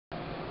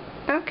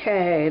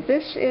Okay,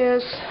 this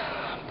is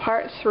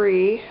part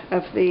 3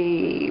 of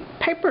the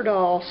paper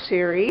doll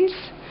series,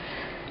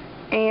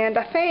 and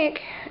I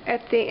think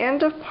at the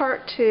end of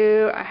part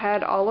 2 I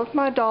had all of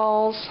my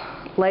dolls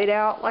laid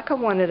out like I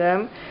wanted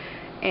them,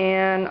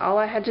 and all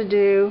I had to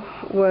do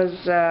was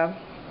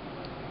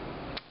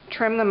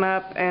trim them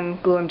up and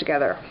glue them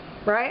together,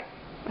 right?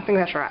 I think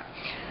that's right.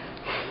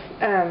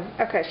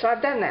 Okay, so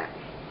I've done that.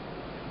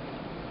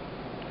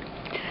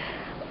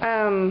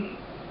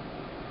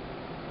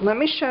 Let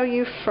me show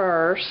you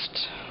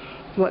first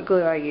what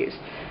glue I use.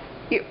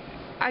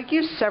 I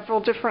use several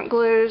different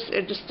glues.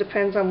 It just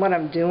depends on what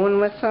I'm doing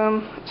with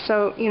them.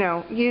 So, you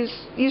know, use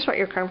what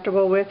you're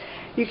comfortable with.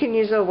 You can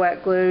use a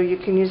wet glue, you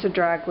can use a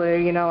dry glue,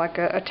 you know, like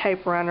a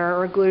tape runner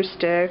or a glue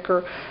stick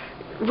or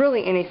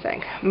really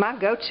anything. My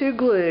go-to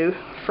glue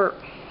for,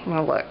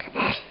 well, look.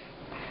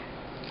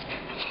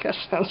 I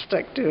guess I'm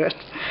stuck to it.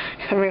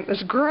 I mean,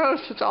 it's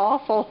gross, it's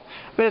awful,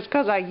 but it's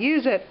because I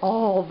use it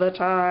all the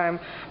time.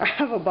 I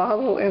have a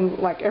bottle in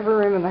like every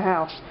room in the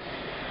house.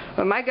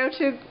 But my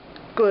go-to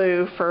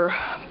glue for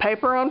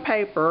paper on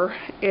paper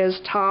is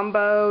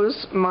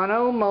Tombo's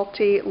Mono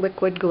Multi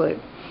Liquid Glue.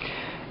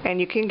 And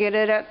you can get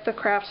it at the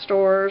craft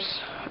stores.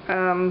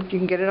 You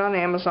can get it on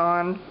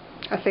Amazon.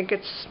 I think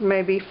it's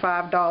maybe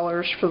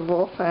 $5 for the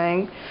little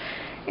thing.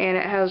 And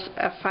it has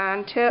a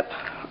fine tip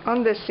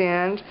on this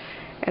end,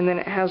 and then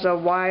it has a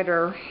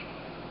wider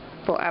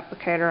little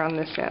applicator on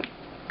this end.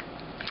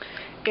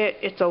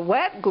 It's a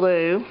wet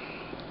glue,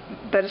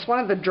 but it's one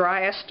of the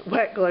driest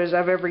wet glues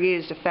I've ever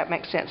used, if that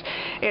makes sense.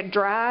 It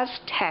dries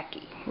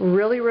tacky,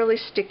 really, really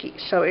sticky.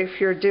 So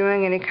if you're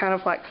doing any kind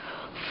of like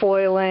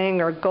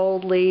foiling or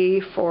gold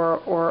leaf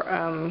or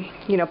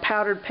you know,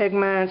 powdered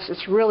pigments,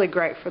 it's really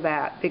great for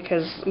that,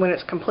 because when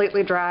it's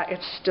completely dry,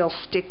 it's still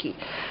sticky.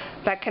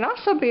 That can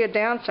also be a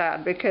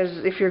downside,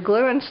 because if you're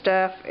gluing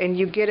stuff and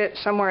you get it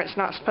somewhere it's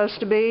not supposed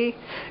to be,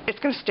 it's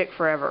going to stick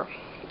forever.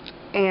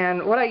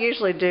 And what I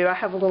usually do, I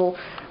have a little,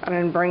 I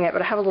didn't bring it,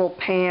 but I have a little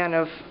pan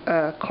of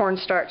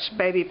cornstarch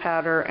baby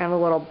powder and a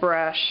little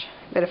brush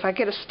that if I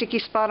get a sticky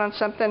spot on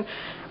something,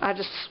 I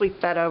just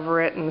sweep that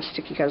over it and the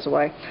sticky goes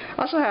away.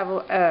 I also have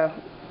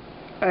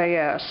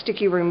a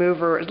sticky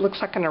remover. It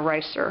looks like an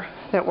eraser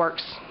that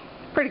works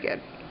pretty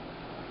good.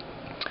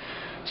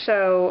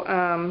 So,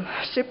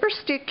 super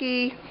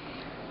sticky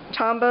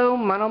Tombow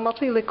Mono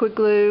Multi Liquid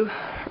Glue,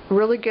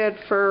 really good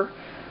for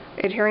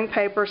adhering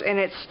papers, and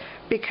it's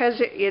because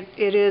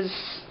it is,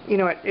 you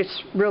know,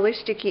 it's really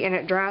sticky and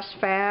it dries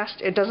fast.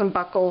 It doesn't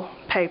buckle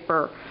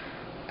paper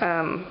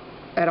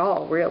at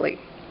all, really.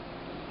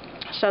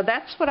 So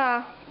that's what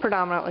I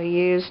predominantly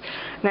use.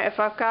 Now, if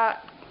I've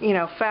got, you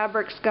know,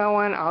 fabrics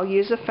going, I'll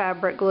use a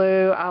fabric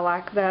glue. I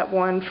like that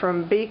one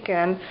from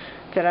Beacon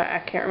that I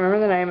can't remember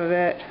the name of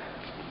it.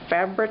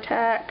 Fabric,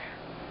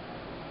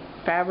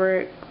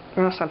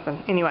 or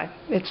something. Anyway,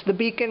 it's the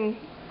Beacon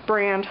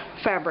brand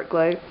fabric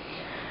glue.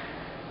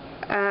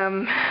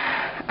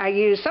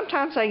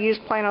 Sometimes I use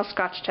plain old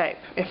Scotch tape.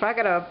 If I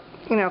got a,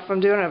 you know, if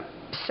I'm doing a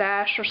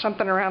sash or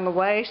something around the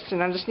waist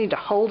and I just need to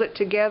hold it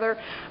together,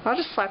 I'll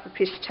just slap a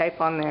piece of tape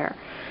on there.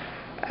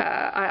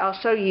 I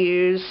also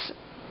use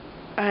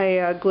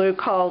a glue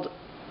called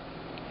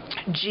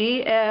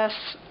GS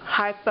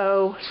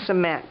Hypo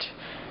Cement.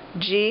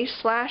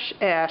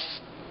 G/S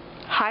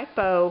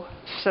Hypo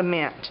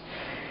Cement.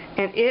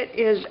 And it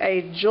is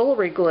a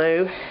jewelry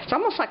glue. It's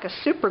almost like a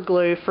super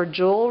glue for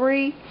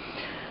jewelry,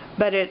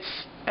 but it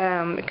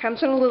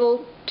comes in a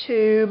little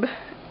tube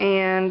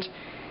and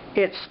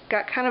it's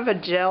got kind of a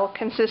gel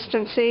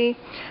consistency,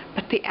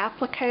 but the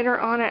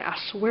applicator on it, I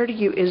swear to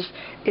you,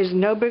 is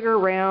no bigger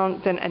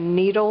round than a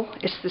needle.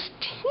 It's this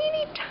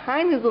teeny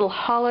tiny little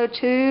hollow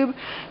tube.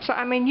 So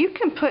I mean, you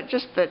can put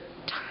just the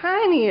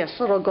tiniest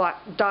little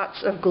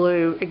dots of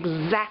glue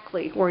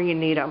exactly where you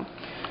need them.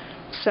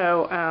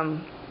 So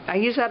I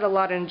use that a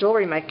lot in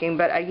jewelry making,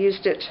 but I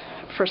used it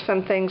for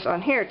some things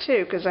on here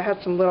too, because I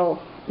had some little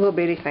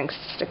bitty things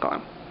to stick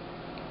on.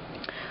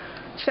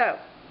 So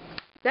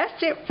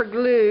that's it for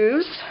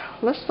glues.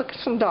 Let's look at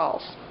some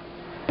dolls.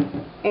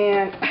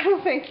 And I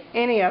don't think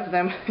any of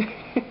them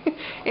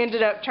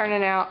ended up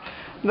turning out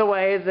the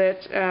way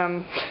that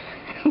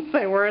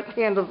they were at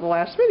the end of the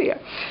last video,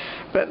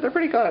 but they're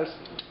pretty close.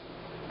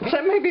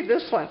 Except maybe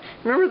this one.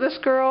 Remember this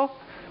girl?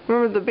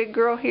 Remember the big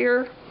girl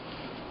here?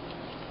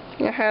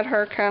 I had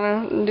her kind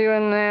of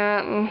doing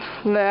that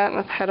and that,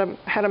 and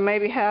had a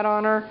maybe hat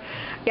on her.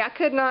 Yeah, I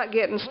could not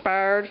get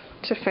inspired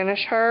to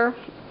finish her.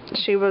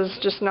 She was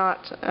just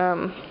not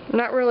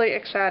really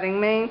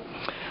exciting me,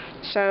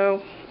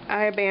 so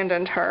I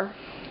abandoned her.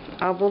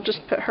 I will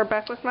just put her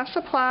back with my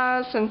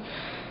supplies,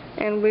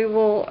 and we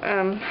will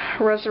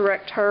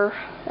resurrect her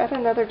at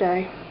another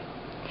day.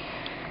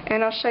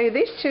 And I'll show you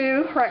these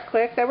two right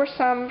quick. There were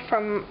some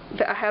from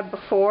that I had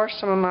before,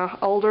 some of my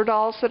older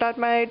dolls that I'd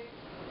made.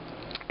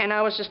 And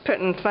I was just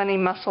putting funny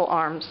muscle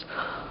arms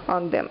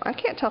on them. I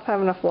can't tell if I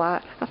have enough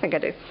light. I think I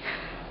do.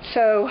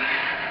 So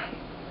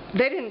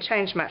they didn't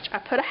change much. I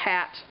put a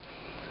hat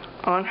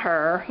on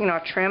her. You know,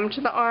 I trimmed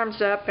the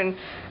arms up and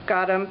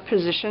got them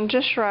positioned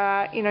just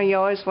right. You know, you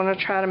always want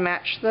to try to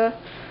match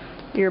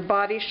your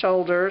body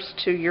shoulders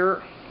to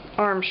your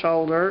arm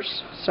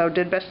shoulders, so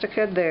did best I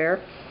could there.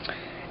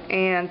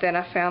 And then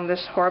I found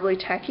this horribly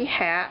tacky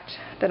hat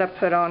that I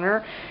put on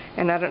her,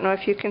 and I don't know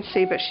if you can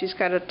see, but she's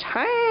got a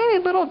tiny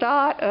little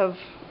dot of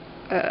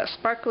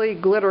sparkly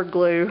glitter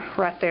glue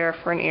right there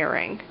for an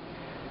earring.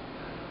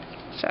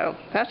 So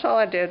that's all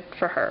I did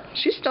for her.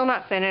 She's still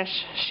not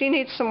finished. She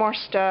needs some more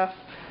stuff,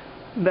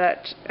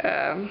 but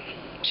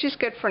she's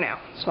good for now.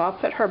 So I'll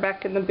put her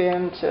back in the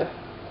bin to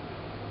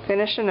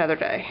finish another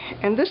day.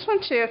 And this one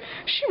too,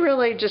 she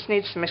really just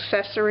needs some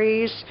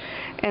accessories.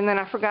 And then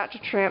I forgot to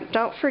trim.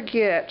 Don't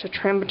forget to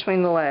trim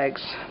between the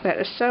legs. That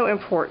is so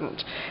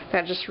important.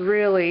 That just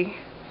really,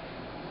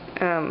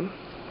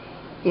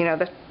 you know,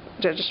 that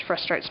just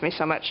frustrates me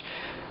so much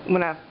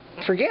when I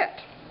forget.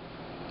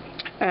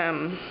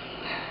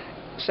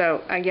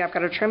 So, yeah, I've got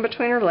to trim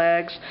between her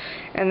legs,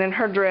 and then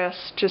her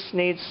dress just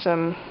needs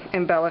some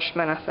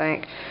embellishment, I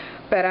think.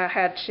 But I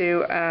had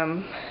to,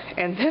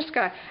 and this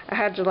guy, I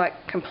had to like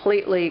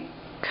completely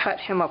cut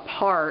him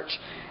apart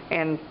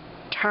and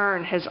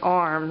turn his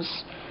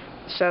arms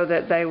so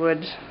that they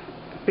would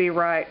be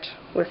right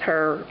with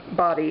her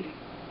body.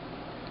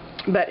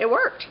 But it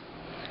worked,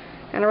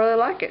 and I really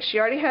like it. She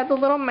already had the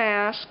little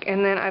mask,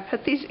 and then I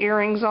put these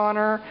earrings on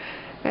her.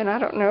 And I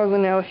don't really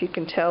know if you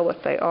can tell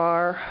what they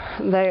are.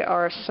 They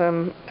are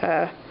some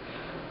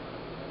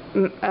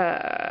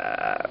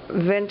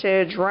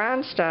vintage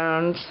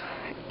rhinestones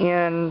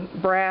in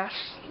brass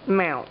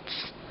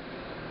mounts.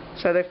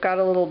 So they've got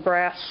a little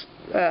brass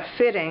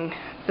fitting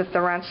that the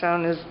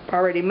rhinestone is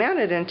already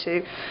mounted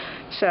into.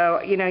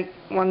 So, you know,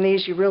 on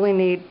these you really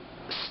need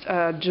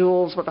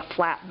jewels with a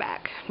flat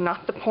back,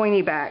 not the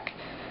pointy back,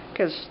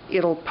 because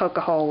it'll poke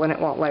a hole and it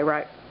won't lay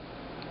right.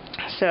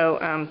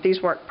 So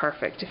these work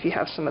perfect if you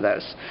have some of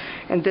those.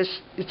 And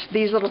it's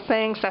these little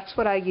things, that's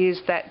what I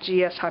use that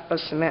GS Hypo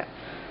Cement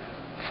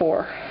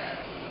for.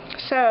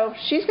 So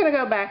she's going to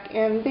go back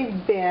in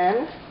the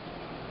bin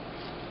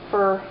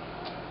for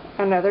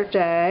another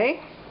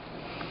day.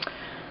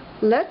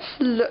 Let's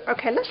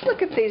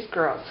look at these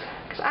girls,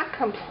 because I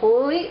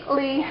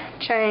completely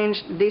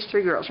changed these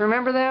three girls.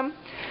 Remember them?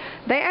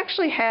 They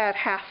actually had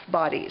half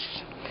bodies.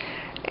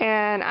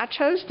 And I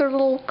chose their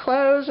little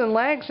clothes and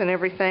legs and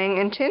everything,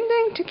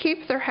 intending to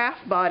keep their half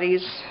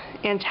bodies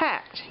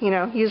intact, you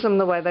know, use them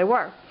the way they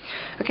were.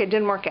 Okay, it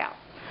didn't work out.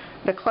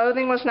 The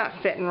clothing was not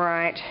fitting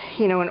right.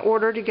 You know, in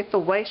order to get the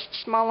waist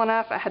small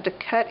enough, I had to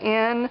cut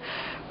in,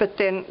 but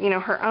then, you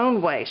know, her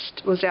own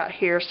waist was out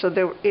here, so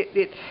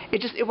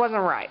it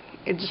wasn't right.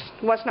 It just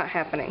was not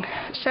happening.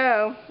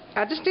 So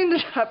I just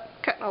ended up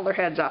cutting all their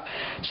heads off.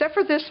 Except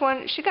for this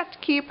one, she got to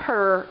keep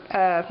her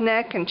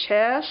neck and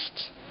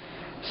chest.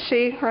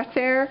 See, right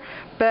there?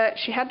 But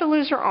she had to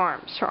lose her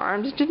arms. Her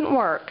arms didn't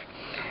work.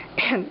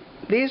 And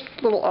these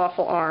little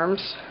awful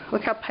arms,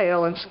 look how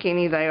pale and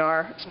skinny they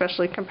are,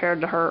 especially compared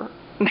to her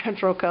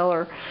natural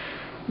color.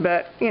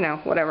 But, you know,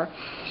 whatever.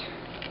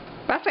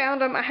 I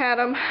found them. I had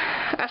them.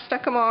 I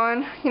stuck them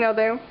on. You know,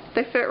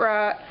 they fit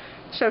right.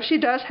 So she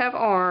does have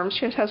arms.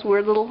 She has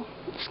weird little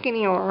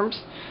skinny arms.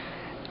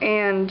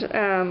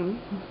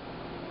 And,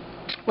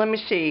 let me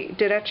see.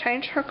 Did I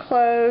change her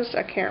clothes?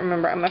 I can't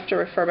remember. I'm going to have to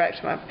refer back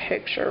to my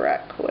picture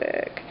right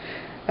quick.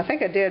 I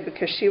think I did,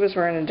 because she was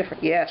wearing a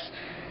different... Yes.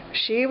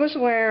 She was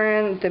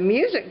wearing the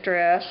music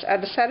dress. I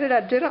decided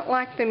I didn't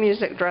like the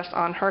music dress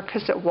on her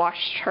because it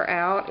washed her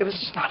out. It was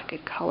just not a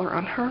good color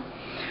on her.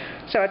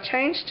 So I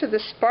changed to the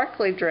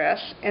sparkly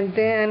dress, and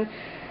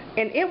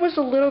it was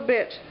a little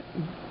bit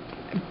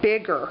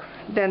bigger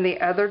than the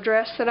other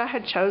dress that I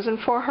had chosen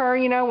for her,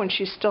 you know, when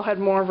she still had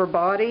more of her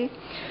body.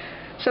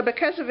 So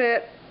because of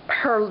it,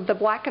 the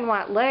black and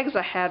white legs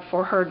I had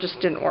for her just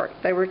didn't work.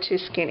 They were too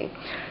skinny.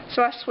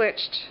 So I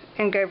switched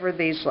and gave her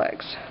these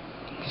legs.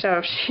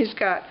 So she's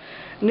got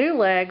new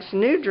legs,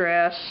 new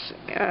dress,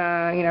 you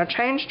know,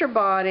 changed her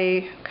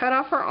body, cut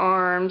off her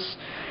arms,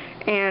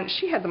 and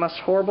she had the most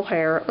horrible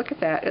hair. Look at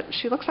that.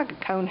 She looks like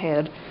a cone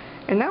head.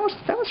 And that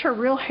was her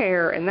real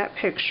hair in that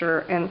picture.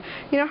 And,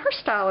 you know, her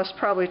stylist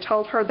probably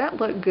told her that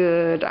looked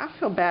good. I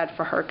feel bad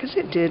for her because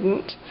it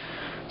didn't.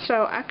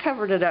 So I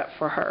covered it up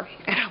for her,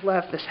 and I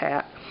love this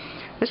hat.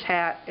 This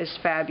hat is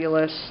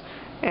fabulous,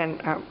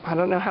 and I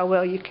don't know how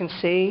well you can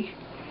see.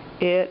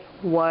 It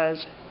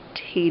was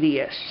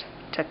tedious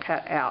to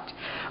cut out,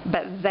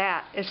 but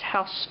that is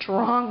how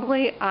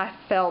strongly I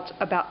felt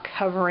about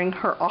covering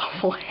her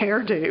awful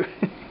hairdo.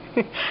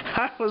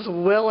 I was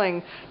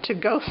willing to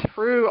go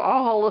through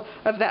all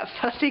of that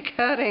fussy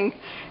cutting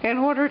in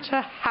order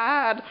to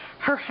hide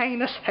her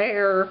heinous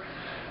hair.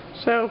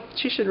 So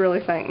she should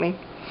really thank me.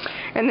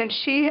 And then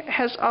she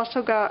has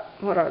also got,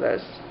 what are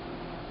those?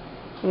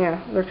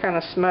 Yeah, they're kind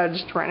of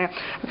smudged right now.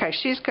 Okay,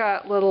 she's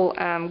got little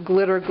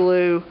glitter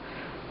glue,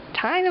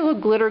 tiny little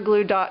glitter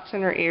glue dots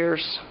in her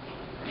ears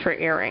for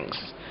earrings.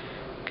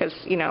 Because,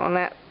 you know, on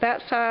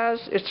that size,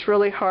 it's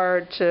really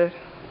hard to,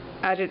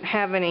 I didn't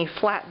have any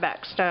flat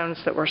back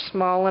stones that were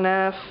small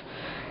enough.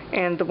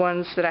 and the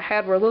ones that I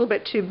had were a little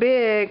bit too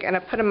big, and I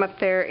put them up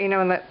there, you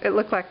know, and it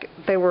looked like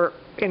they were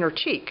in her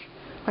cheek,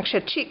 like she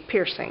had cheek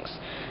piercings,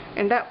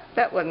 and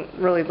that wasn't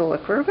really the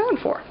look we were going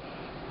for.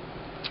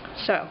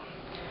 So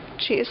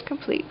she is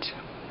complete,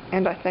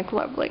 and I think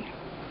lovely.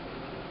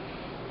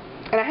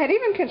 And I had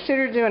even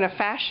considered doing a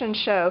fashion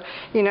show,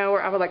 you know,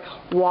 where I would like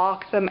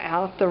walk them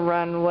out the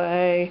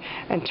runway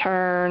and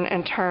turn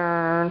and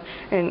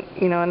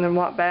you know, and then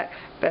walk back.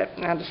 But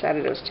I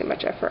decided it was too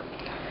much effort.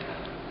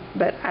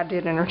 But I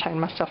did entertain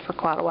myself for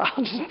quite a while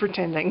just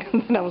pretending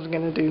that I was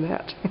going to do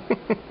that.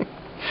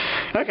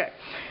 Okay,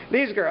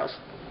 these girls.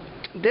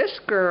 This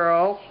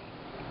girl,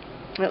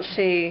 let's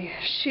see,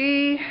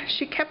 she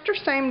kept her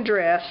same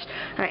dress.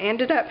 I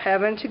ended up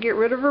having to get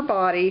rid of her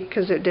body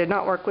because it did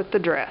not work with the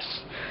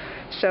dress.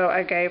 So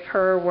I gave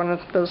her one of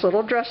those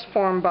little dress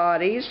form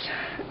bodies,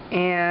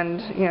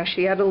 and you know,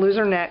 she had to lose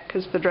her neck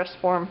because the dress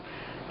form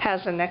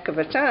has a neck of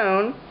its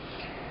own,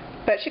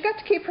 but she got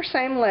to keep her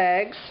same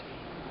legs.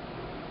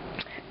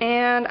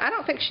 And I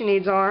don't think she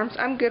needs arms.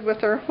 I'm good with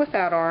her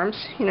without arms.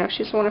 You know,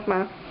 she's one of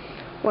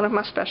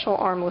my special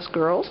armless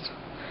girls.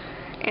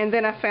 And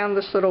then I found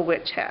this little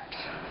witch hat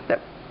that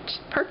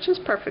perches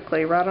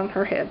perfectly right on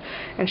her head,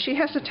 and she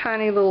has a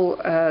tiny little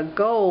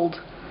gold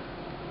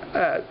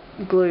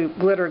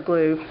glitter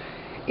glue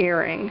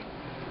earring.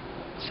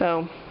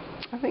 So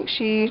I think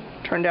she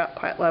turned out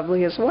quite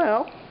lovely as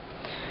well.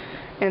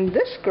 And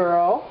this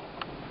girl,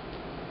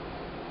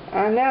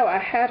 I know I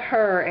had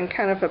her in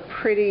kind of a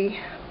pretty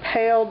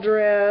pale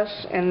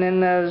dress, and then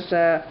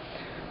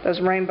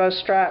those rainbow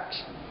striped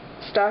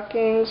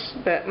stockings,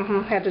 but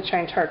had to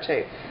change her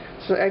too.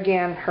 So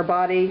again, her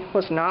body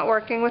was not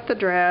working with the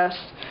dress,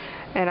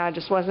 and I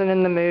just wasn't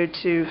in the mood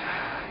to,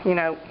 you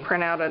know,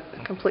 print out a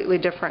completely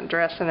different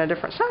dress and a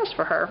different size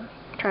for her.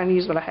 I'm trying to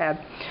use what I had.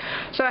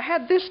 So I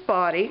had this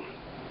body,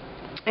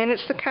 and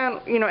it's the kind,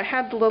 you know, it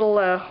had the little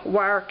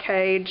wire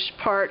cage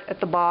part at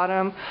the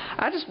bottom.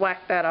 I just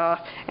whacked that off,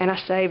 and I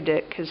saved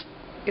it because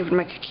it would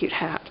make a cute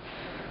hat.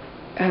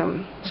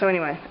 So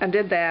anyway, I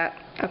did that.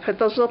 I put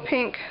those little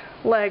pink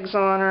legs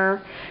on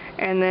her,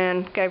 and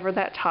then gave her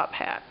that top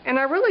hat. And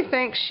I really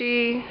think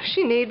she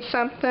needs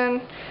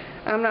something.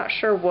 I'm not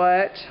sure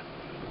what.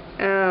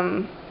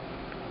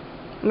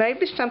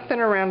 Maybe something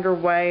around her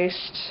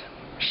waist.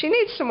 She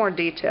needs some more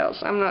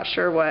details. I'm not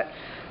sure what,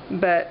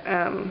 but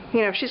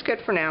you know, she's good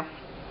for now.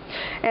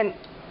 And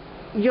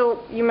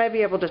you may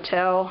be able to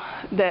tell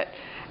that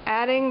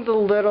adding the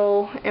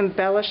little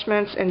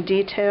embellishments and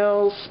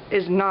details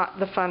is not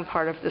the fun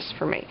part of this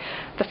for me.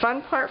 The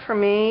fun part for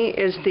me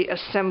is the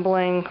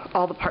assembling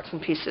all the parts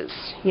and pieces.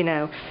 You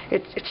know,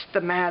 it's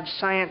the mad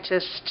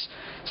scientist,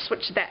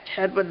 switch that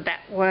head with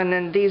that one,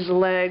 and these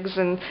legs,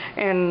 and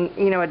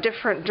you know, a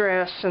different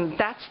dress, and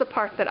that's the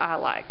part that I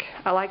like.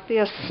 I like the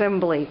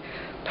assembly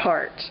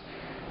part.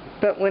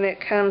 But when it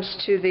comes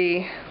to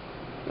the,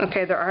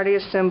 okay, they're already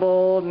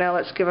assembled, now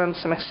let's give them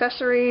some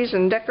accessories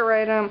and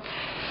decorate them,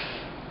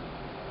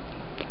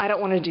 I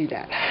don't want to do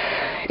that.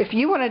 If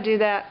you want to do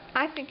that,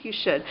 I think you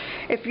should.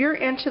 If you're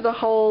into the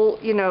whole,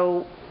 you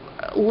know,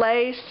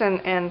 lace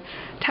and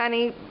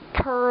tiny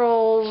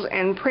pearls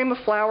and prima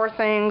flower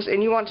things,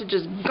 and you want to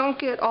just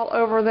gunk it all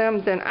over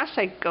them, then I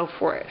say go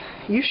for it.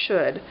 You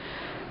should.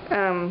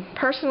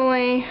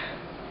 Personally,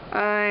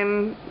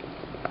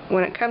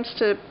 when it comes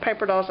to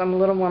paper dolls, I'm a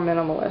little more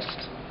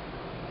minimalist.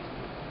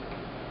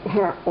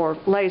 Or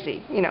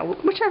lazy, you know,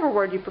 whichever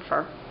word you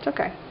prefer. It's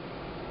okay.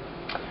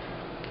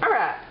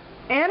 Alright.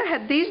 And I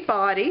had these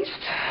bodies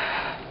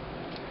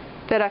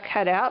that I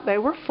cut out. They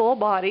were full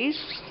bodies,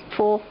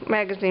 full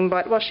magazine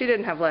body. Well, she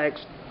didn't have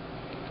legs,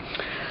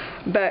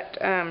 but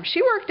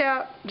she worked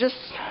out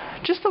just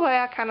the way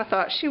I kind of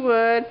thought she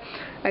would.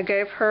 I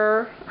gave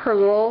her her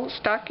little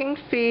stocking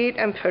feet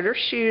and put her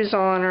shoes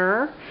on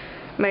her.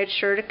 Made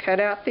sure to cut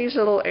out these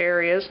little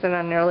areas that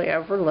I nearly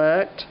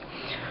overlooked.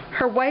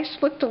 Her waist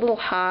looked a little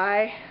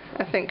high,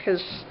 I think,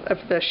 because of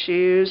the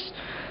shoes.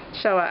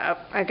 So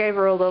I gave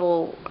her a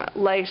little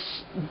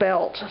lace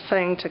belt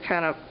thing to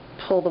kind of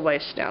pull the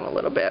waist down a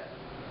little bit.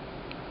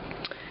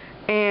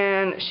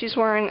 And she's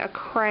wearing a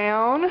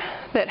crown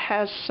that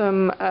has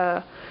some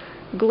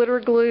glitter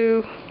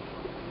glue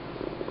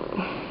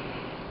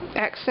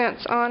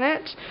accents on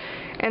it.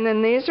 And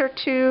then these are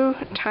two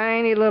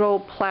tiny little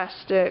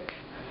plastic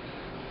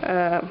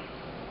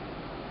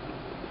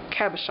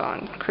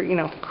cabochon, you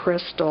know,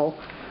 crystal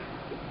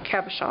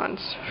cabochons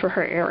for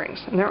her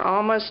earrings, and they're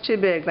almost too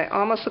big. They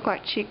almost look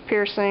like cheek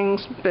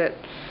piercings, but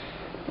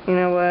you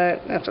know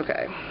what, that's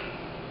okay.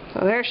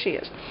 So there she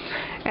is.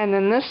 And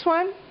then this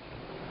one,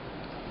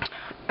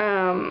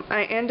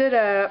 I ended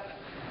up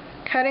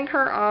cutting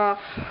her off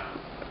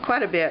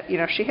quite a bit. You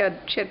know, she had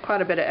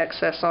quite a bit of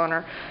excess on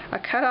her. I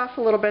cut off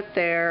a little bit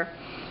there,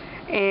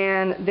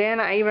 and then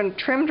I even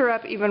trimmed her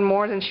up even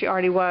more than she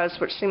already was,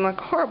 which seemed like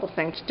a horrible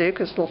thing to do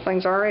because the little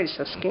thing's already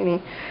so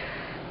skinny.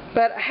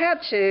 But I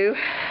had to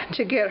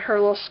get her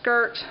little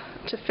skirt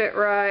to fit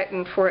right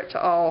and for it to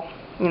all,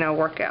 you know,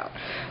 work out.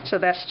 So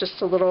that's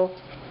just a little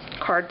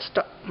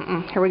cardstock.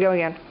 Here we go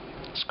again.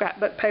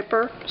 Scrapbook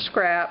paper,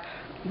 scrap,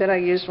 that I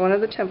used one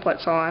of the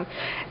templates on.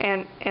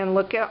 And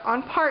look at,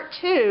 on part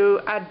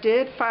 2, I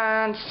did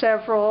find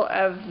several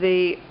of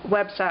the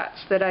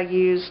websites that I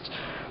used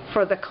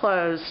for the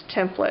clothes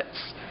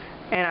templates,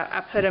 and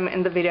I put them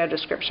in the video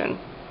description.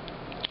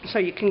 So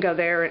you can go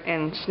there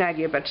and snag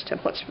you a bunch of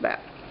templates for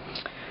that.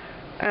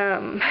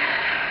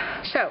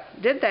 So,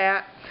 did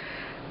that.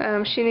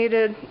 She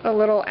needed a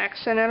little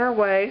accent in her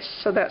waist,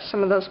 so that's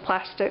some of those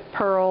plastic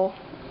pearl,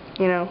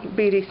 you know,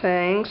 beady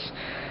things.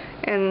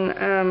 And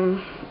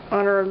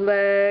on her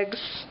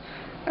legs,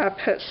 I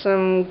put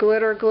some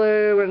glitter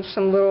glue and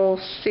some little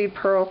seed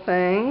pearl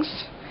things.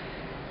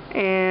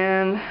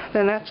 And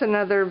then that's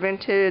another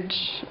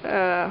vintage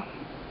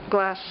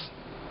glass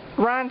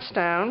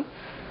rhinestone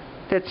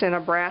that's in a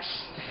brass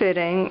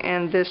fitting,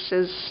 and this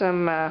is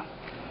some,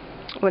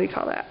 what do you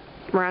call that?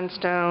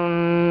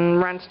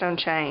 Rhinestone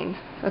chain,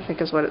 I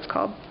think is what it's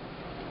called.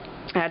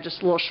 I had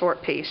just a little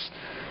short piece,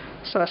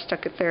 so I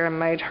stuck it there and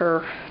made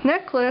her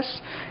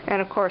necklace.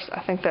 And of course,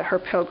 I think that her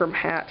pilgrim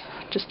hat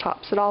just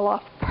tops it all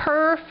off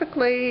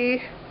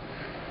perfectly.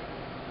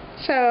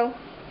 So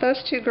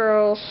those two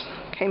girls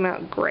came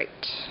out great,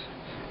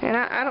 and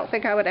I don't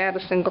think I would add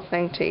a single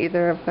thing to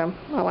either of them.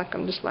 I like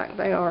them just like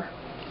they are.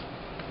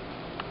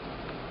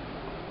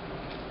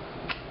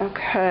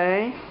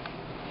 Okay.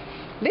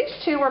 These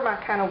two were my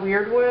kind of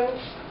weird ones.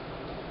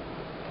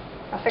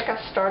 I think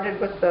I started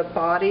with the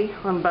body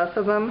on both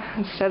of them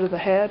instead of the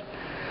head.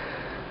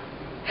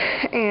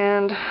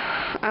 And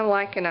I'm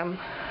liking them.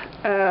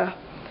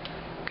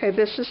 Okay,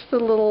 this is the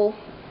little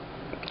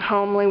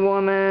homely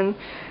woman.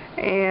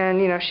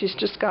 And, you know, she's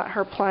just got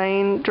her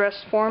plain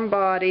dress form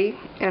body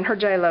and her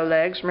J-Lo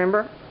legs,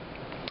 remember?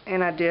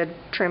 And I did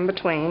trim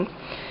between.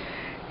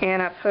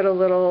 And I put a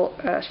little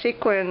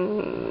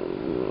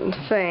sequin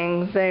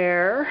thing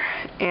there,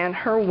 and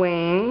her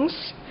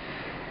wings.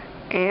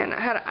 And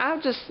I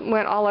just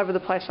went all over the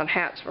place on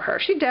hats for her.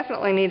 She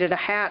definitely needed a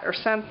hat or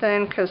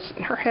something, because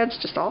her head's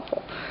just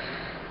awful.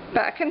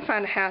 But I couldn't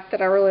find a hat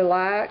that I really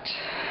liked.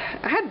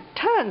 I had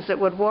tons that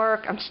would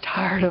work. I'm just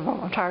tired of them.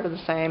 I'm tired of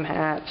the same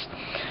hats.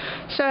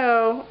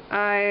 So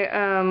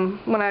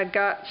when I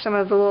got some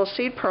of the little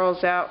seed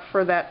pearls out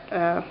for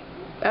that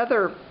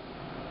other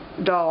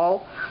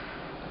doll,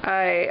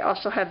 I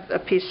also had a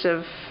piece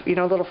of, you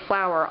know, a little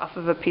flower off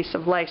of a piece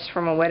of lace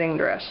from a wedding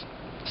dress.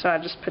 So I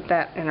just put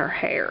that in her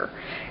hair.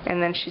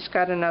 And then she's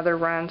got another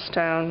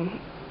rhinestone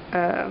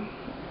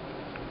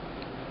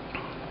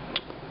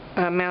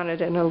mounted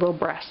in a little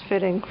brass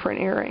fitting for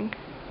an earring.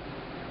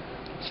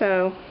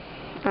 So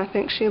I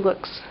think she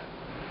looks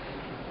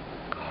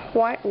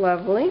quite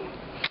lovely.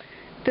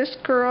 This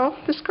girl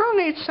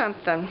needs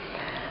something.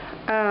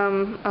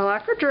 I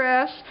like her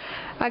dress.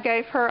 I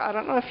gave her, I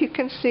don't know if you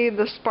can see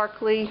the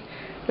sparkly,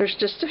 there's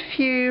just a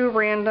few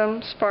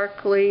random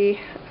sparkly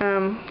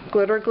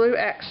glitter glue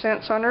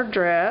accents on her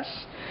dress.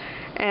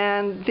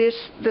 And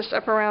this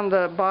up around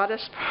the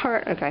bodice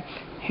part, okay,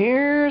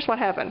 here's what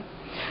happened.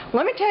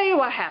 Let me tell you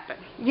what happened.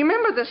 You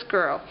remember this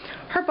girl?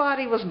 Her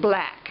body was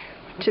black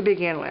to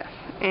begin with,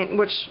 and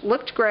which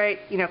looked great,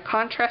 you know,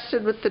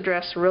 contrasted with the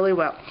dress really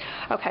well.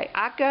 Okay,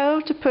 I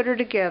go to put her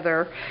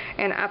together,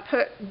 and I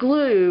put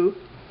glue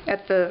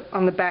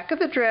on the back of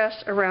the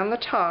dress around the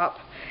top,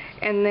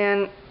 and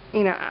then,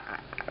 you know,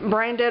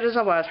 brain dead as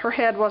I was, her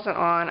head wasn't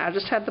on, I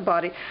just had the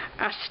body.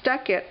 I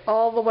stuck it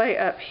all the way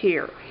up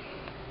here.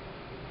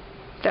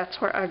 That's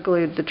where I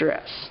glued the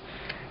dress.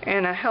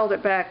 And I held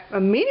it back,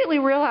 immediately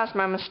realized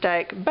my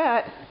mistake,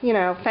 but, you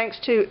know, thanks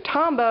to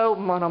Tombow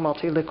Mono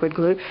Multi-Liquid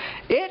Glue,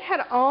 it had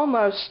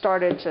almost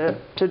started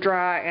to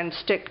dry and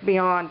stick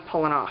beyond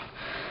pulling off.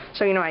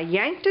 So, you know, I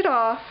yanked it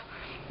off,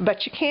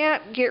 but you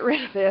can't get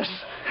rid of this.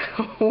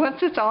 Once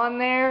it's on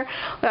there,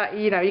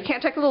 you know, you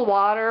can't take a little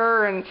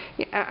water, and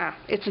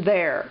it's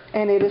there,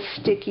 and it is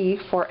sticky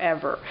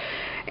forever.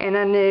 And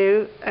I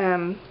knew,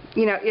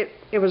 you know,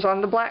 it was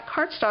on the black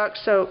cardstock,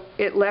 so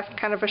it left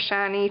kind of a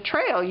shiny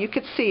trail. You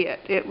could see it.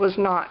 It was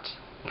not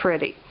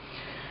pretty.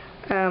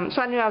 So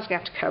I knew I was going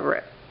to have to cover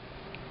it.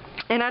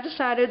 And I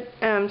decided,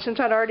 since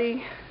I'd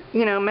already,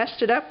 you know,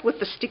 messed it up with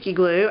the sticky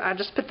glue, I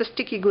just put the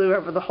sticky glue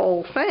over the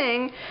whole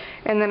thing,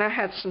 and then I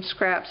had some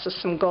scraps of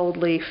some gold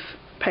leaf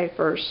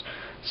papers.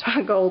 So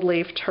I gold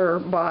leafed her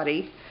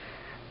body,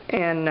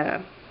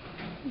 and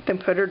then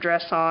put her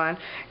dress on.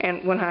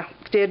 And when I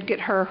did get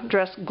her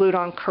dress glued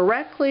on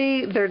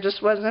correctly, there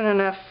just wasn't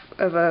enough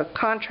of a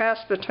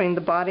contrast between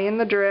the body and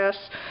the dress,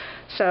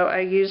 so I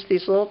used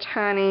these little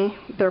tiny,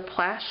 they're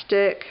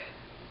plastic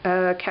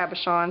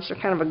cabochons.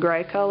 They're kind of a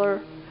gray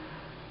color.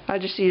 I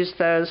just used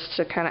those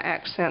to kind of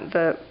accent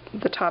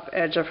the top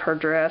edge of her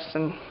dress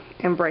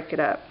and break it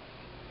up.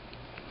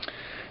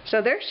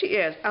 So there she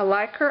is. I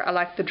like her. I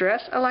like the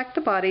dress. I like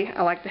the body.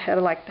 I like the head.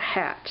 I like the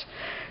hat.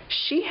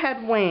 She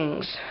had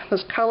wings,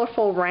 those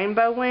colorful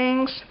rainbow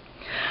wings.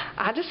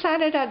 I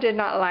decided I did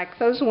not like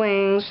those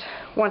wings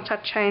once I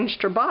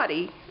changed her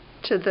body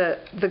to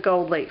the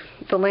gold leaf.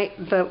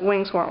 The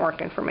wings weren't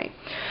working for me.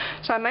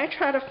 So I may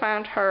try to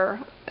find her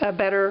a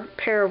better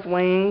pair of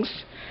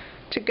wings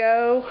to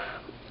go.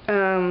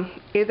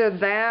 Either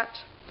that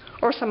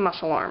or some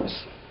muscle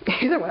arms.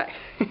 Either way.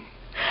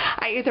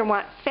 I either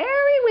want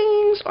fairy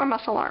wings or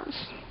muscle arms.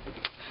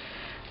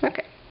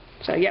 Okay,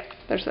 so yep,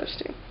 there's those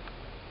two.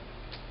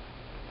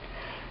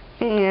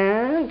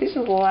 And these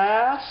are the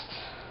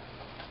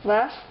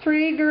last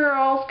three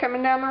girls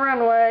coming down the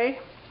runway.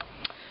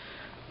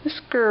 This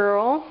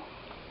girl,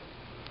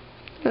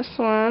 this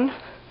one,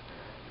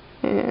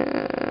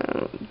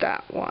 and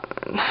that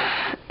one.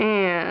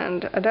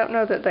 And I don't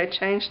know that they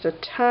changed a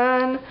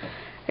ton,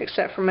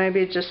 except for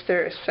maybe just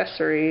their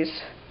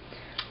accessories.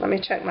 Let me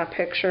check my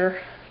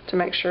picture to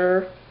make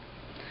sure.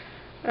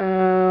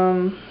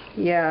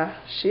 Yeah,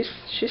 she's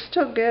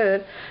still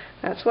good.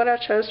 That's what I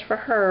chose for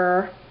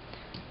her.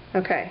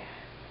 Okay.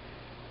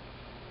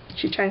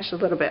 She changed a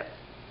little bit.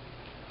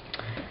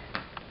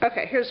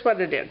 Okay, here's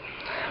what I did.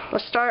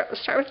 Let's start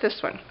with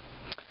this one.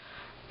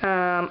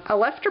 I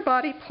left her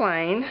body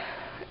plain.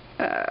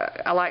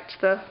 I liked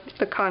the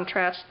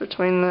contrast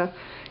between the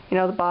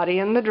the body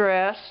and the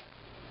dress.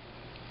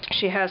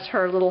 She has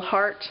her little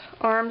heart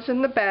arms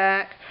in the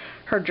back.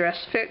 Her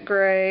dress fit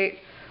great.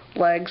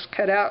 Legs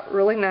cut out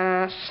really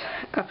nice.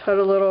 I put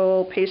a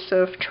little piece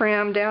of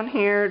trim down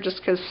here just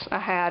because I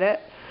had it.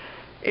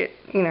 It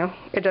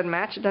doesn't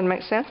match, it doesn't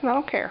make sense, and I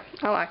don't care.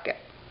 I like it.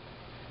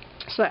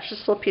 So that's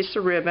just a little piece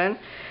of ribbon.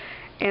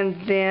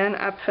 And then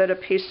I put a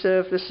piece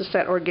of, this is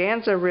that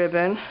organza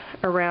ribbon,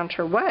 around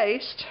her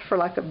waist for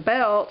like a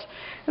belt.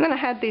 And then I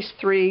had these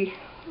three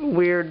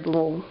weird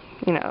little,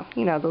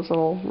 those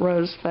little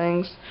rose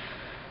things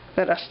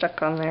that I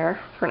stuck on there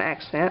for an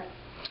accent.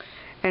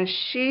 And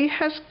she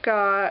has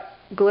got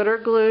glitter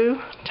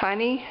glue,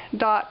 tiny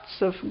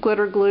dots of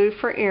glitter glue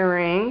for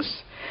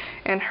earrings.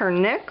 And her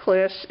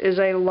necklace is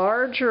a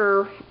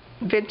larger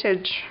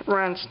vintage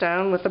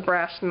rhinestone with a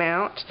brass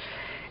mount.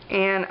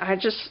 And I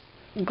just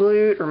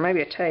glued, or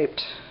maybe I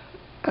taped.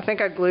 I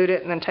think I glued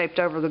it and then taped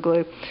over the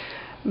glue.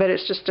 But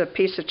it's just a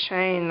piece of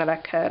chain that I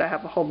cut. I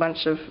have a whole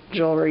bunch of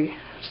jewelry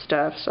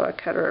stuff, so I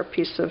cut her a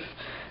piece of,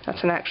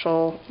 that's an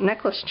actual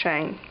necklace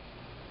chain.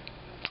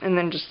 And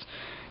then just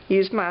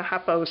use my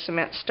hypo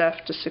cement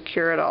stuff to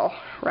secure it all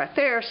right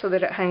there so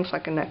that it hangs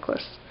like a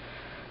necklace.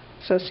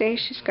 So see,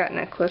 she's got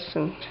necklace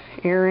and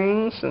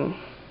earrings and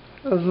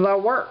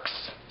the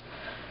works.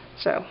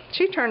 So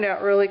she turned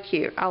out really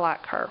cute. I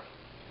like her.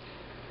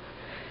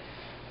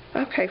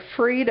 Okay,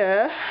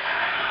 Frida's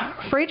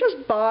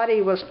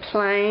body was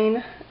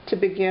plain to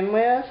begin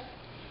with,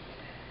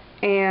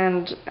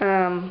 and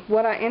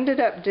what I ended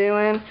up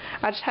doing,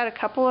 I just had a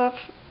couple of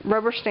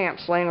rubber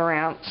stamps laying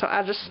around, so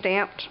I just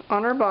stamped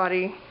on her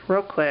body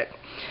real quick.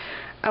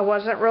 I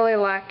wasn't really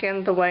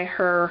liking the way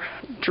her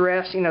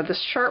dress,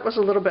 this shirt was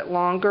a little bit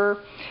longer,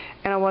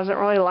 and I wasn't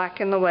really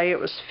liking the way it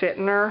was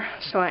fitting her,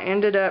 so I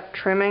ended up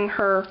trimming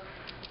her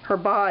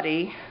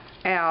body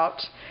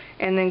out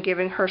and then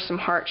giving her some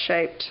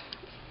heart-shaped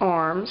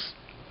arms.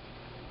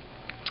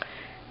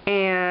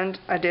 And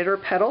I did her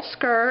petal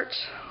skirt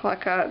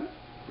like I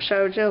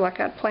showed you, like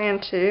I'd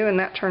planned to, and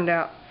that turned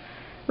out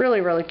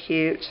really, really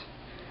cute.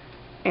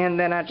 And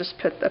then I just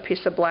put a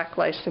piece of black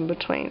lace in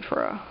between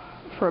for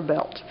a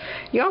belt.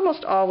 You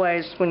almost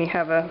always, when you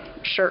have a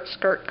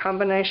shirt-skirt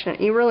combination,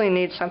 you really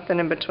need something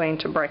in between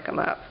to break them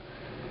up,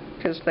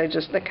 because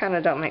they kind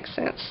of don't make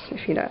sense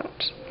if you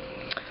don't.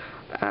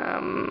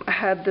 I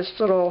had this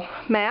little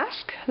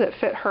mask that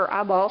fit her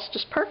eyeballs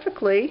just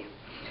perfectly,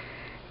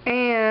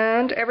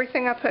 and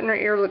everything I put in her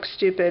ear looked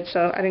stupid,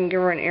 so I didn't give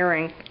her an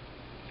earring.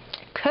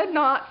 Could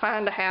not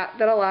find a hat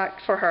that I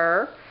liked for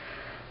her.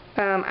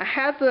 I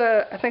had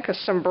I think a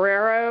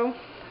sombrero,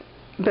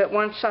 but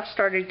once I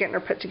started getting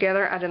her put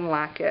together, I didn't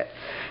like it.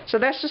 So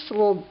that's just a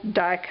little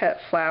die-cut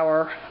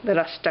flower that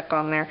I stuck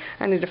on there.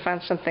 I need to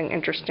find something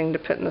interesting to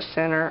put in the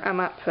center. I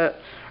might put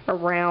a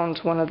round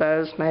one of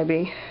those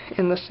maybe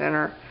in the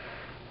center.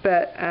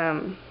 But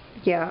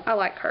yeah, I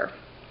like her.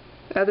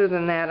 Other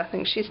than that, I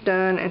think she's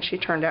done, and she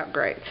turned out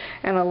great.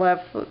 And I love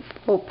the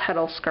little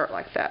petal skirt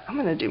like that. I'm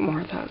going to do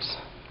more of those.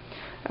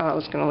 I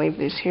was going to leave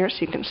these here so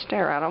you can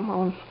stare at them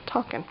while I'm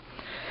talking.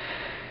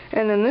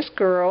 And then this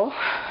girl,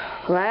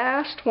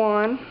 last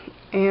one,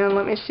 and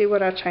let me see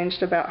what I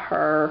changed about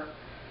her,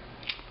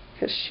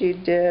 because she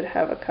did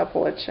have a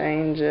couple of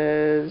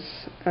changes.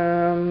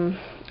 Oh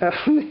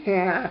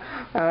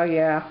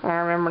yeah, I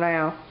remember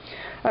now.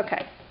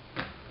 Okay.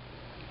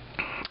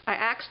 I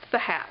axed the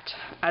hat.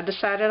 I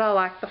decided I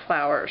liked the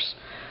flowers.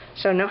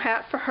 So no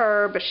hat for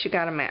her, but she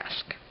got a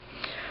mask.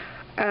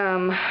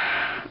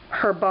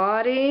 Her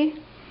body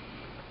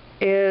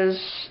is,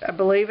 I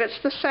believe it's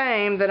the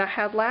same that I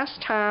had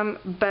last time,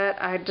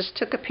 but I just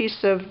took a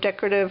piece of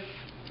decorative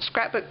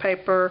scrapbook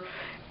paper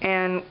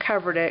and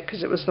covered it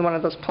because it was one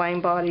of those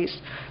plain bodies.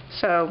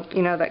 So,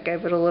 that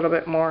gave it a little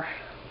bit more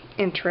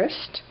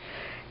interest.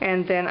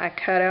 And then I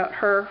cut out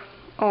her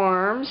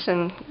arms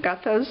and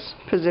got those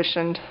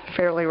positioned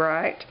fairly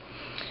right.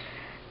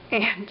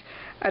 And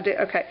I did,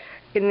 okay,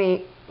 in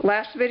the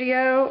last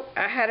video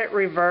I had it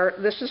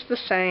revert. This is the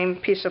same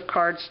piece of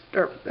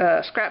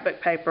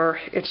scrapbook paper,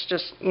 it's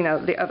just,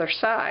 the other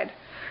side.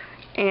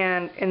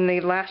 And in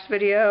the last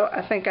video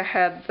I think I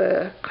had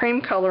the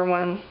cream color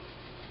one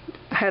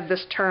had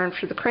this turned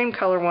for the cream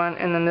color one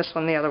and then this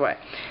one the other way.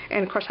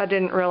 And of course I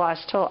didn't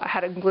realize till I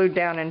had it glued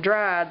down and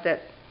dried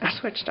that I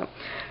switched them.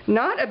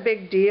 Not a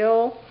big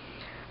deal,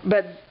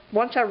 but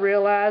once I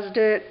realized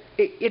it,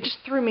 it just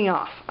threw me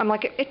off. I'm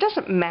like, it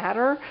doesn't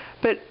matter,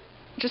 but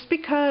just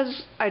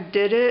because I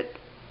did it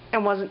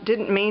and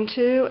didn't mean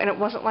to, and it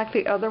wasn't like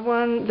the other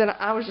one, then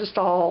I was just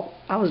all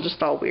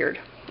weird.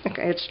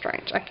 Okay, it's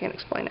strange. I can't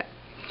explain it.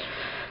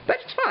 But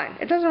it's fine.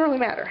 It doesn't really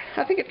matter.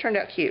 I think it turned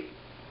out cute.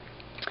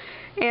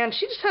 And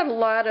she just had a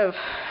lot of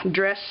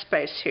dress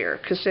space here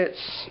because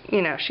it's,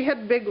 you know, she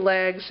had big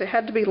legs. It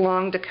had to be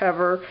long to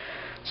cover.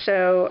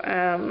 So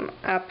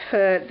I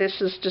put,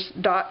 this is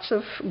just dots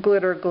of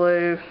glitter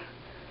glue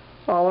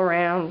all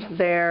around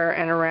there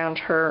and around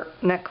her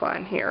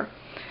neckline here.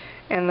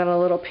 And then a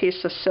little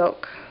piece of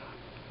silk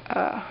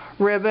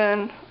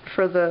ribbon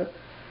for the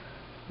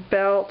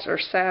belt or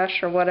sash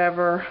or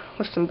whatever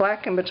with some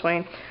black in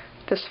between.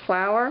 This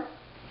flower,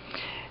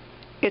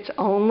 its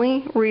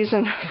only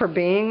reason for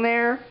being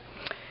there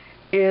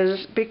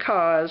is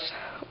because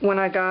when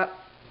I got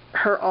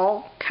her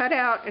all cut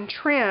out and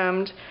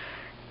trimmed,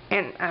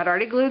 and I'd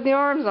already glued the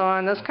arms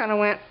on, those kind of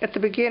went at the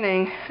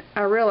beginning,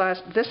 I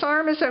realized this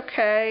arm is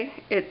okay.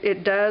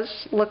 It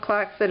does look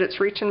like that it's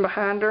reaching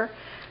behind her.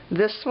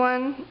 This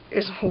one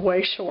is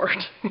way short.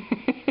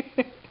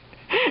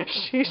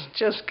 She's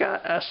just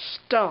got a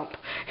stump,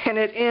 and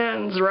it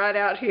ends right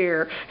out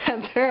here,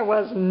 and there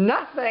was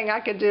nothing I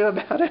could do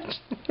about it.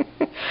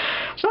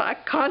 So I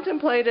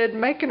contemplated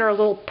making her a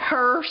little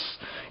purse,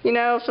 you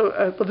know,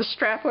 so with a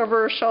strap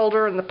over her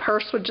shoulder, and the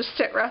purse would just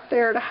sit right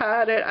there to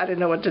hide it. I didn't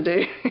know what to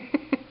do.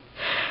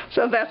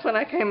 So that's when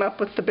I came up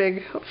with the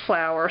big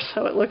flower,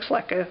 so it looks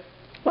like a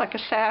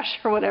sash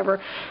or whatever.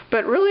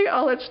 But really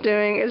all it's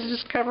doing is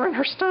just covering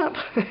her stump.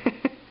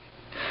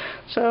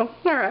 So,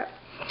 alright.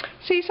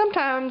 See,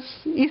 sometimes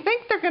you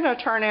think they're going to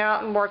turn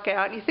out and work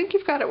out, and you think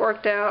you've got it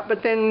worked out,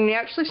 but then when you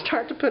actually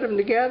start to put them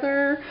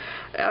together,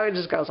 it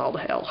just goes all to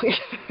hell.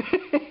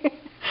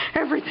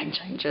 Everything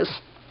changes.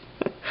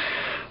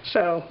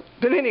 So,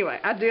 but anyway,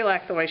 I do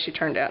like the way she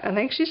turned out. I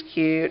think she's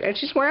cute, and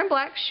she's wearing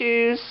black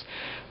shoes,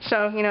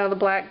 so, you know, the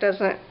black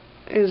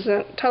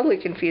isn't totally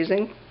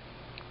confusing.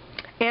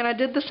 And I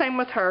did the same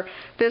with her.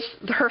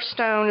 Her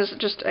stone is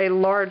just a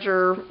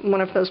larger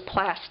one of those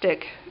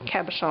plastic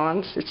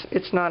cabochons.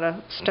 It's not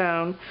a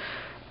stone,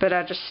 but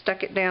I just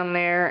stuck it down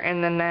there,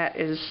 and then that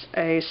is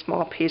a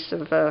small piece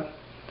of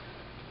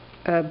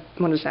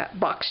what is that?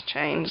 Box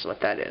chain is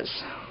what that is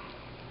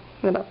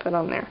that I put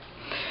on there.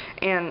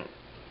 And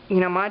you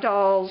know, my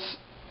dolls,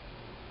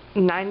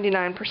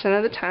 99%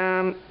 of the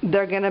time,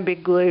 they're going to be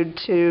glued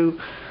to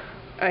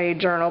a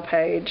journal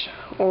page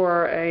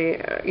or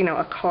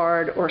a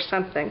card or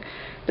something.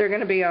 They're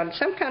going to be on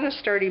some kind of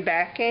sturdy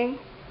backing,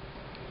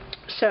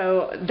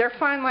 so they're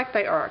fine like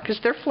they are because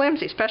they're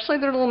flimsy, especially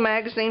their little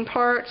magazine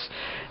parts.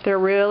 They're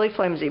really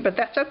flimsy, but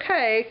that's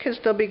okay because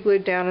they'll be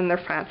glued down and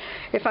they're fine.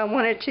 If I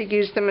wanted to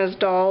use them as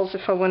dolls,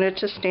 if I wanted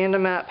to stand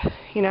them up,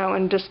 you know,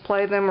 and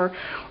display them or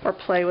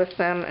play with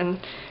them, and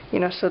you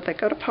know, so that they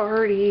go to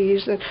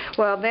parties, and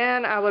well,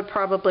 then I would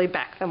probably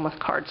back them with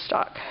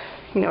cardstock.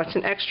 You know, it's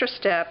an extra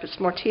step, it's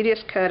more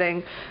tedious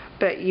cutting,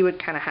 but you would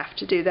kind of have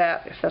to do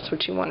that if that's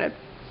what you wanted.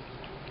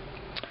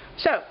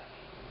 So,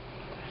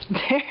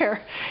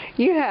 there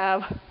you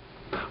have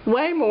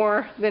way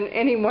more than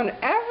anyone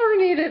ever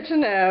needed to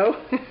know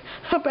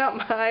about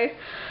my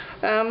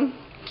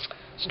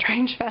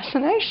strange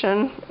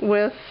fascination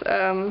with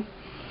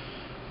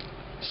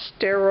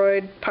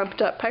steroid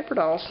pumped up paper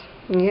dolls.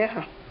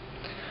 Yeah.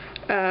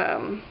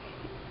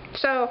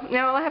 So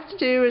now all I have to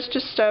do is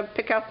just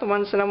pick out the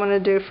ones that I want to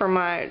do for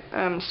my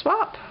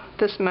swap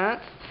this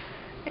month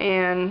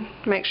and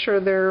make sure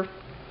they're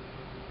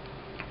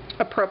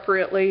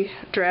appropriately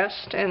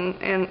dressed and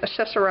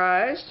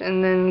accessorized,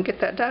 and then get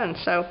that done.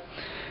 So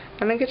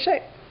I'm in good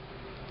shape.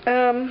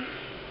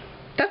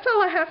 That's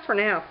all I have for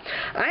now.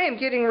 I am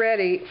getting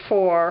ready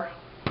for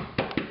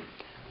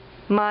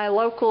my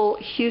local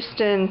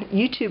Houston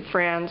YouTube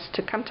friends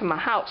to come to my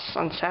house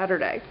on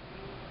Saturday.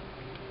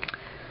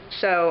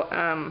 So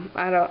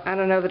I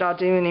don't know that I'll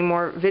do any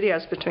more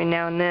videos between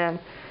now and then.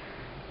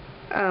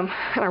 And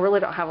I really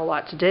don't have a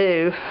lot to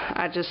do.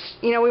 I just,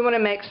 you know, we want to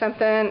make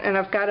something, and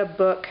I've got a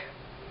book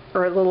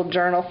or a little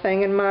journal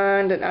thing in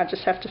mind, and I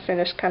just have to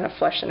finish kind of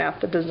fleshing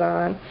out the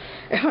design.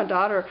 And my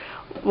daughter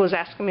was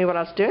asking me what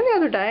I was doing the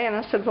other day, and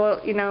I said,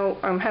 well, you know,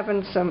 I'm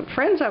having some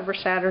friends over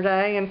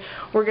Saturday, and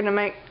we're going to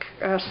make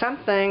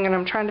something, and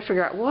I'm trying to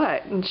figure out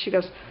what. And she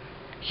goes,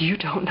 you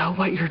don't know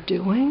what you're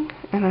doing?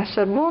 And I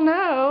said, well,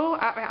 no,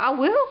 I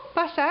will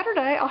by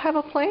Saturday. I'll have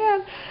a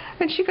plan.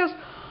 And she goes,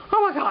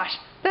 oh my gosh,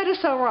 that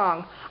is so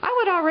wrong. I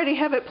would already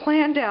have it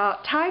planned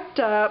out, typed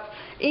up,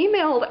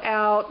 emailed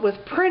out with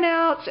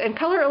printouts and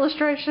color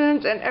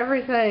illustrations and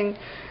everything.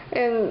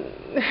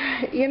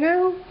 And, you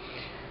know,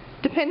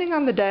 depending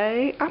on the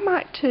day, I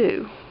might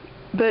too.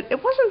 But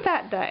it wasn't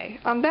that day.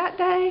 On that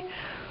day,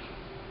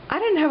 I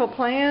didn't have a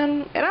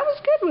plan, and I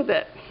was good with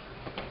it.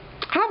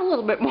 I have a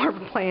little bit more of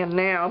a plan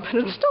now, but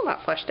it's still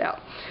not fleshed out.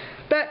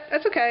 But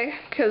that's okay,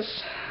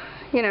 because,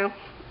 you know,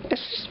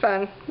 it's just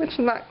fun. It's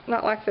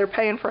not like they're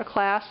paying for a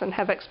class and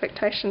have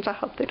expectations. I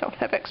hope they don't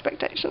have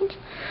expectations.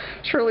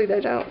 Surely they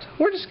don't.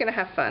 We're just going to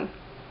have fun.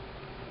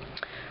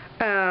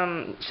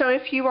 So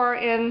if you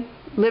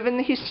live in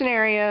the Houston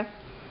area,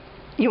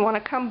 you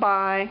want to come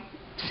by,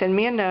 send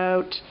me a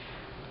note.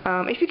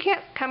 If you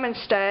can't come and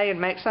stay and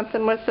make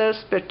something with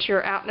us, but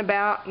you're out and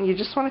about and you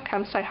just want to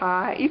come say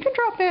hi, you can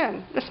drop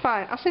in. It's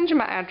fine. I'll send you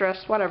my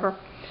address, whatever.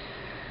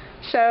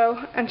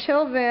 So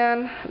until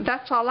then,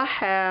 that's all I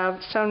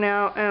have. So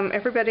now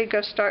everybody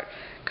go start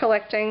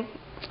collecting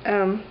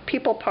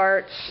people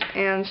parts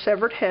and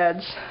severed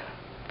heads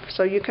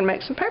so you can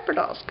make some paper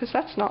dolls, because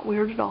that's not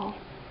weird at all.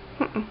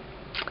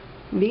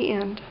 The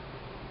end.